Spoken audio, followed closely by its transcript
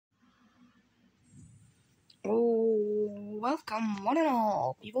Oh, welcome, one and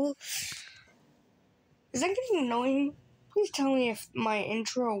all, people. Is that getting annoying? Please tell me if my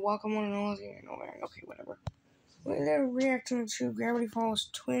intro, welcome, one and all, is getting annoying. Okay, whatever. They're reacting to Gravity Falls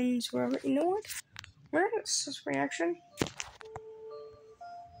Twins, whatever. You know what? Where is this reaction?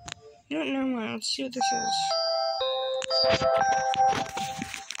 You don't know mine. Let's see what this is.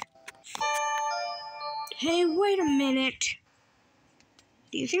 Hey, wait a minute.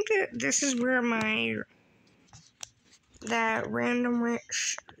 Do you think that this is where that random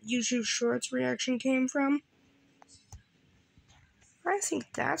YouTube Shorts reaction came from? I think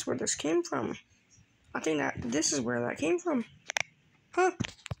that's where this came from. I think that this is where that came from. Huh.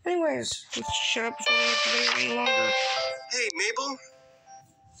 Anyways, let's shut up before we make the video any longer. Hey, Mabel?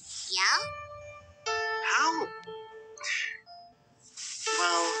 Yeah? How?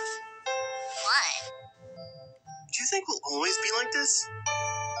 Well... What? Do you think we'll always be like this?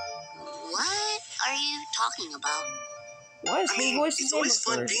 What are you talking about? Why is his voice it's always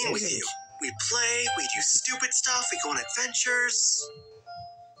fun being with you. We play, we do stupid stuff, we go on adventures.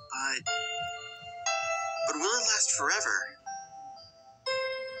 But will it last forever?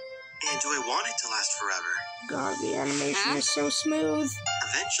 And do I want it to last forever? God, the animation is so smooth.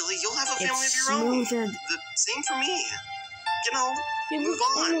 Eventually, you'll have a family It's of your own. smoother. The same for me. You know, move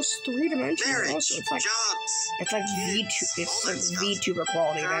It's on. almost three-dimensional. Marriage, Also, it's like jobs. it's like VTuber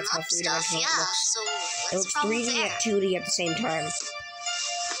quality. That's how three-dimensional it looks. So It what's looks the problem 3D there? and 2D at the same time.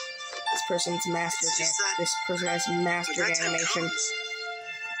 This person's mastered It's it. just that This person has when mastered that time animation. comes,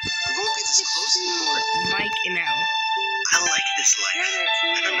 we won't be this close anymore. Mike and Al. I like this life,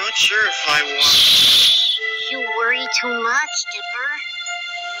 and I'm not sure if I want... You worry too much, Dipper.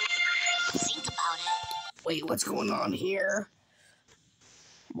 Think about it. Wait, what's going on here?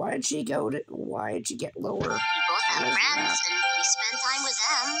 Why did she get lower? We both have What is friends, that? and we spend time with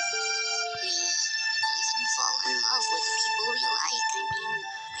them. We even fall in love with the people we like. I mean,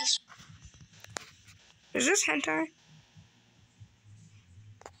 Is this hentai?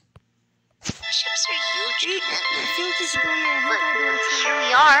 relationships are huge I commitments. feel like this is going in a But hentai direction. here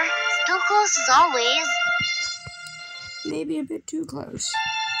we are, still close as always. Maybe a bit too close.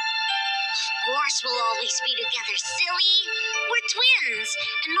 Of course we'll always be together, silly. We're twins,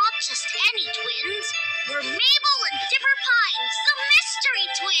 and not just any twins. We're Mabel and Dipper Pines, the mystery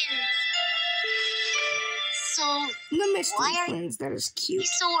twins. So, The mystery why are twins, that is you cute.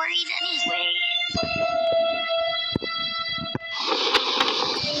 so worried anyway?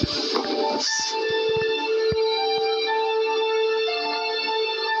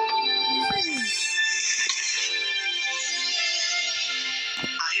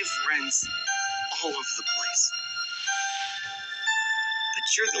 I have friends all over the place.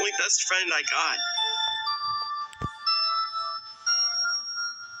 But you're the only best friend I got.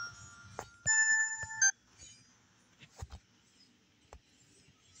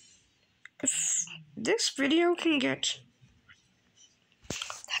 If this video can get...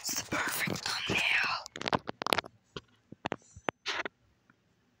 That's the perfect thumbnail.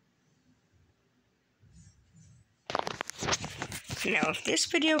 Now, if this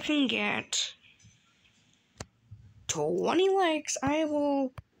video can get 20 likes, I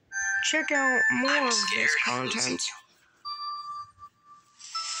will check out more of this content.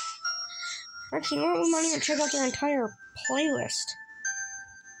 Actually, you know what? We might even check out their entire playlist.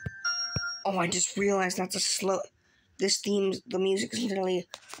 Oh, I just realized that's a slow... This theme, the music is literally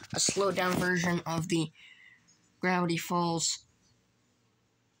a slowed down version of the Gravity Falls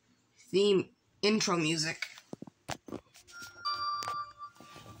theme intro music.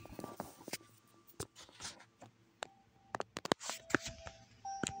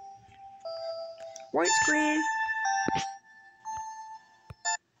 Widescreen.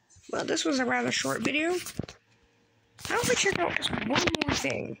 Well, this was a rather short video. How about we check out just one more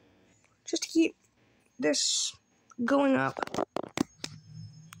thing? Just to keep this going up.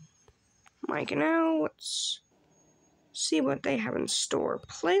 Mike and Al, let's see what they have in store.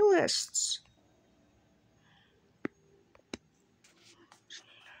 Playlists.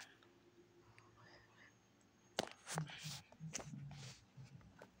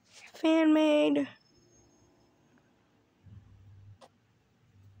 Fan made.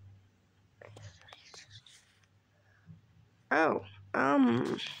 Oh,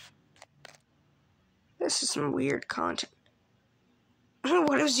 this is some weird content.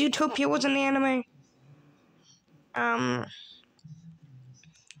 What if Zootopia was an anime?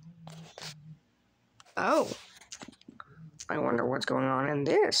 Oh. I wonder what's going on in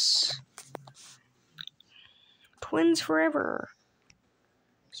this. Twins Forever.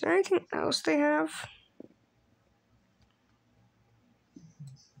 Is there anything else they have?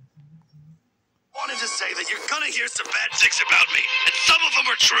 Wanted to say that you're gonna hear some bad things about me, and some of them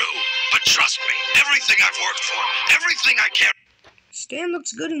are true. But trust me, everything I've worked for, everything I care Stan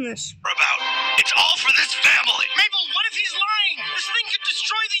looks good in this. about, it's all for this family. Mabel, what if he's lying? This thing could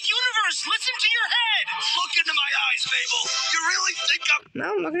destroy the universe. Listen to your head. Look into my eyes, Mabel. You really think I'm... Now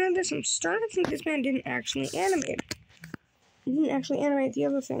I'm looking at this, I'm starting to think this man didn't actually animate. He didn't actually animate the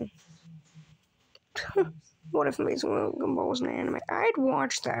other thing. What if Amazing Gumball was an anime? I'd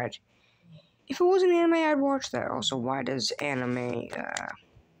watch that. If it was an anime, I'd watch that. Also, why does anime,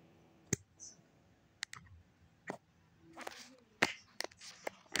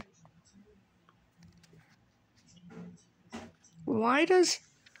 why does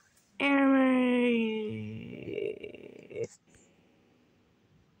anime...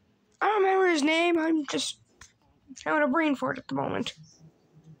 I don't remember his name, I'm just having a brain fart at the moment.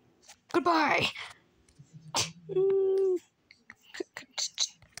 Goodbye!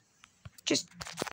 Just